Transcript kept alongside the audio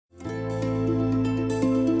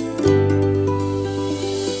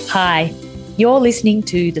Hi, you're listening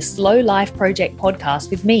to the Slow Life Project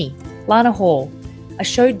podcast with me, Lana Hall, a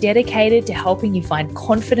show dedicated to helping you find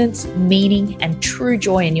confidence, meaning, and true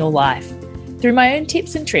joy in your life. Through my own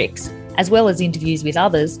tips and tricks, as well as interviews with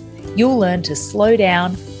others, you'll learn to slow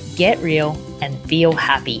down, get real, and feel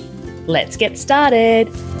happy. Let's get started.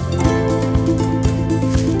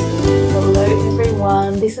 Hello,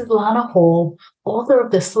 everyone. This is Lana Hall, author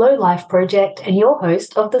of the Slow Life Project and your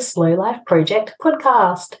host of the Slow Life Project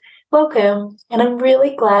podcast. Welcome, and I'm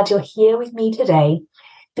really glad you're here with me today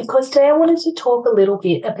because today I wanted to talk a little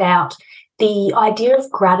bit about the idea of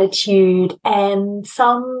gratitude and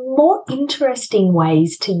some more interesting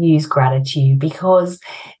ways to use gratitude, because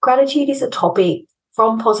gratitude is a topic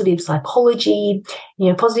from positive psychology.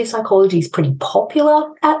 Positive psychology is pretty popular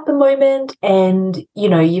at the moment. And,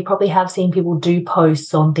 you probably have seen people do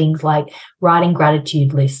posts on things like writing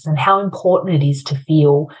gratitude lists and how important it is to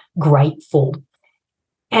feel grateful.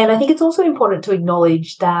 And I think it's also important to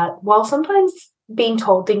acknowledge that while sometimes being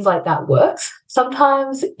told things like that works,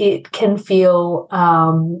 sometimes it can feel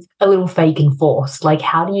a little fake and forced. Like,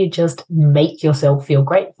 how do you just make yourself feel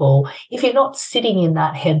grateful if you're not sitting in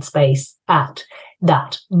that headspace at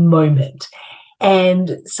that moment?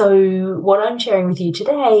 And so what I'm sharing with you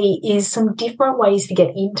today is some different ways to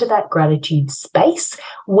get into that gratitude space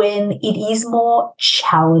when it is more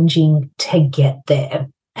challenging to get there.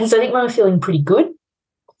 And so I think when we're feeling pretty good,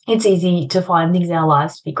 it's easy to find things in our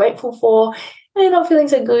lives to be grateful for. And you're not feeling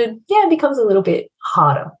so good, it becomes a little bit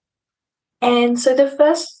harder. And so the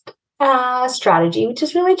first strategy, which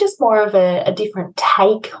is really just more of a different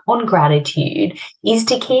take on gratitude, is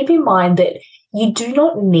to keep in mind that you do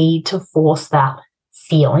not need to force that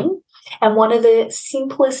feeling. And one of the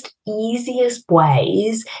simplest, easiest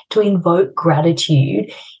ways to invoke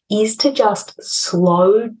gratitude is to just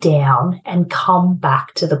slow down and come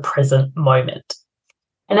back to the present moment.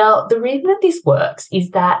 And now, the reason that this works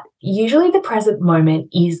is that usually the present moment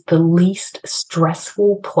is the least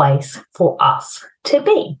stressful place for us to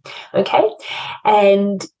be, okay?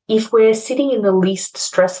 And if we're sitting in the least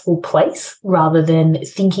stressful place rather than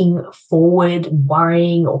thinking forward,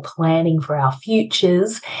 worrying or planning for our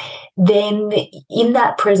futures, then in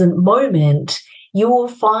that present moment, you will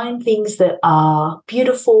find things that are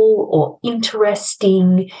beautiful or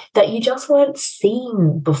interesting that you just weren't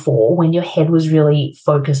seeing before when your head was really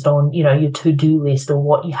focused on, your to-do list or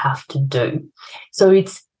what you have to do. So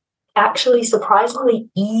it's actually surprisingly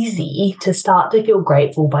easy to start to feel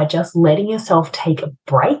grateful by just letting yourself take a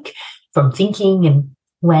break from thinking and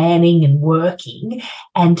planning and working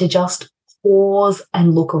and to just pause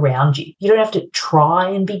and look around you. You don't have to try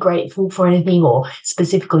and be grateful for anything or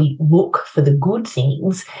specifically look for the good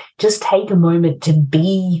things. Just take a moment to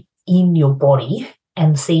be in your body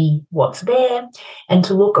and see what's there, and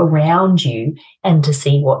to look around you and to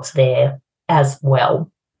see what's there as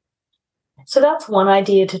well. So that's one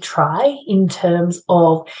idea to try in terms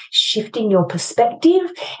of shifting your perspective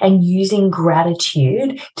and using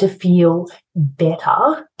gratitude to feel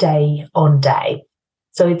better day on day.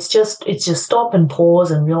 So it's just stop and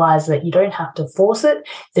pause and realize that you don't have to force it,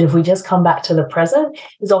 that if we just come back to the present,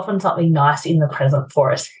 there's often something nice in the present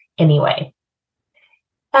for us anyway.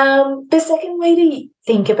 The second way to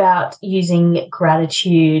think about using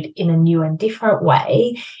gratitude in a new and different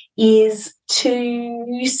way is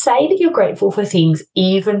to say that you're grateful for things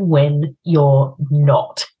even when you're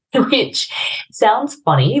not, which sounds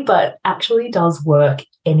funny, but actually does work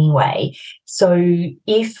anyway. So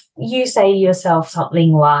if you say to yourself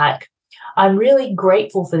something like, I'm really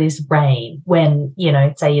grateful for this rain, when,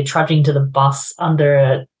 say you're trudging to the bus under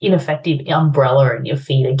an ineffective umbrella and your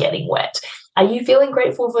feet are getting wet. Are you feeling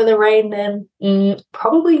grateful for the rain then?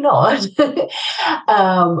 Probably not. But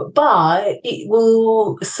it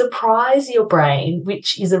will surprise your brain,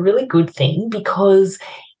 which is a really good thing because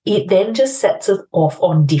it then just sets it off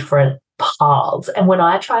on different paths. And when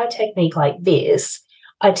I try a technique like this,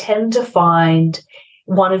 I tend to find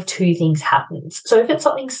one of two things happens. So if it's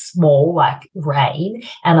something small like rain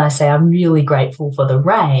and I say I'm really grateful for the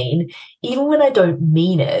rain, even when I don't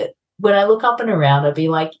mean it, when I look up and around, I'd be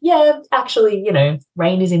like, yeah, actually,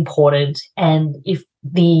 rain is important. And if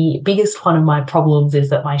the biggest one of my problems is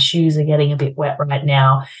that my shoes are getting a bit wet right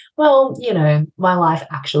now, well, my life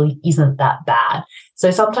actually isn't that bad. So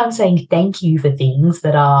sometimes saying thank you for things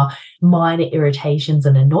that are minor irritations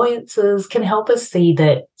and annoyances can help us see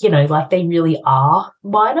that, they really are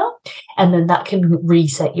minor. And then that can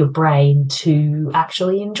reset your brain to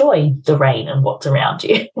actually enjoy the rain and what's around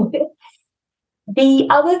you. The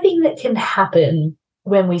other thing that can happen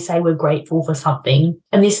when we say we're grateful for something,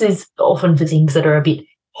 and this is often for things that are a bit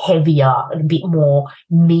heavier and a bit more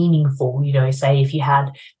meaningful. Say if you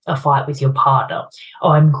had a fight with your partner,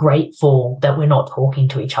 I'm grateful that we're not talking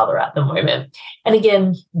to each other at the moment. And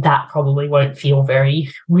again, that probably won't feel very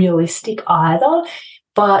realistic either.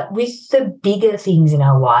 But with the bigger things in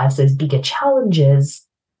our lives, those bigger challenges,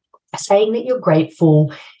 saying that you're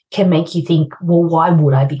grateful can make you think, well, why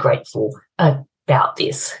would I be grateful about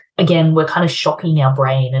this? Again, we're kind of shocking our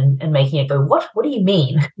brain and making it go, what do you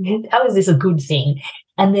mean? How is this a good thing?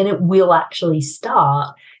 And then it will actually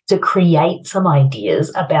start to create some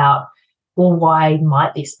ideas about, well, why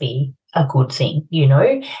might this be a good thing?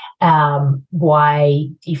 Why,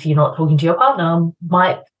 if you're not talking to your partner,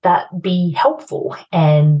 might that be helpful?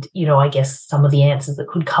 And, I guess some of the answers that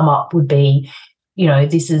could come up would be,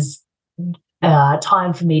 this is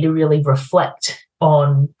time for me to really reflect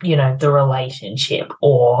on, the relationship,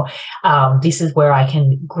 or this is where I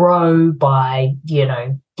can grow by,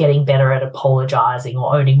 getting better at apologizing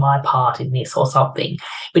or owning my part in this or something.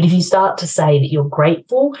 But if you start to say that you're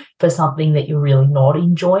grateful for something that you're really not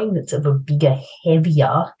enjoying, that's of a bigger,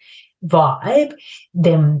 heavier vibe,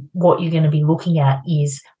 then what you're going to be looking at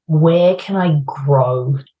is, where can I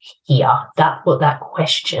grow here? That's what that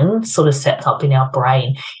question sort of sets up in our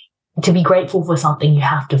brain. To be grateful for something, you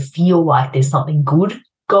have to feel like there's something good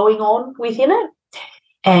going on within it.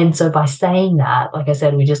 And so by saying that, like I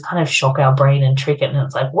said, we just kind of shock our brain and trick it. And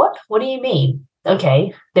it's like, what? What do you mean?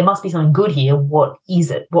 Okay, there must be something good here. What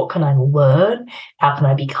is it? What can I learn? How can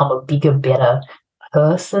I become a bigger, better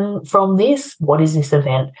person from this? What is this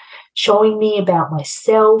event showing me about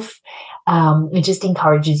myself? It just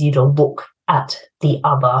encourages you to look at the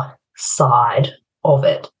other side of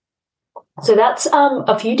it. So that's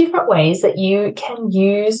a few different ways that you can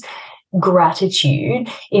use gratitude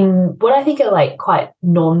in what I think are like quite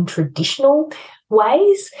non-traditional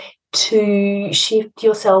ways to shift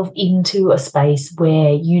yourself into a space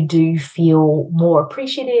where you do feel more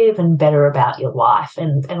appreciative and better about your life.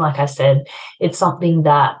 And like I said, it's something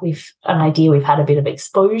that an idea we've had a bit of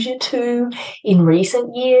exposure to in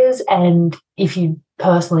recent years. And if you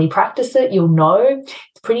personally practice it, you'll know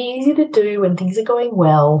it's pretty easy to do when things are going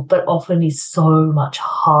well, but often is so much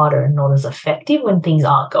harder and not as effective when things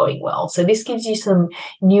aren't going well. So this gives you some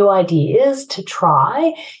new ideas to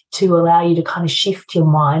try to allow you to kind of shift your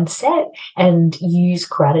mindset and use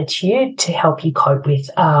gratitude to help you cope with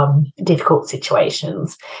difficult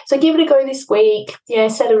situations. So give it a go this week.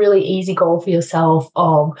 Set a really easy goal for yourself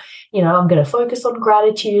of, I'm going to focus on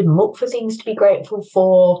gratitude and look for things to be grateful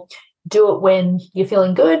for. Do it when you're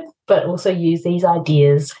feeling good, but also use these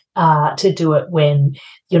ideas to do it when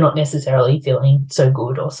you're not necessarily feeling so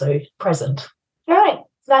good or so present. All right,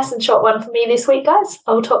 nice and short one for me this week, guys.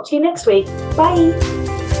 I'll talk to you next week. Bye.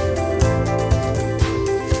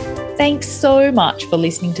 Thanks so much for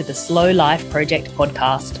listening to the Slow Life Project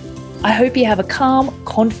podcast. I hope you have a calm,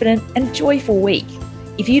 confident, and joyful week.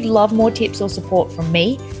 If you'd love more tips or support from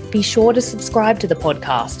me, be sure to subscribe to the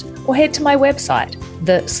podcast or head to my website,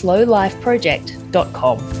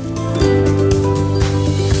 theslowlifeproject.com.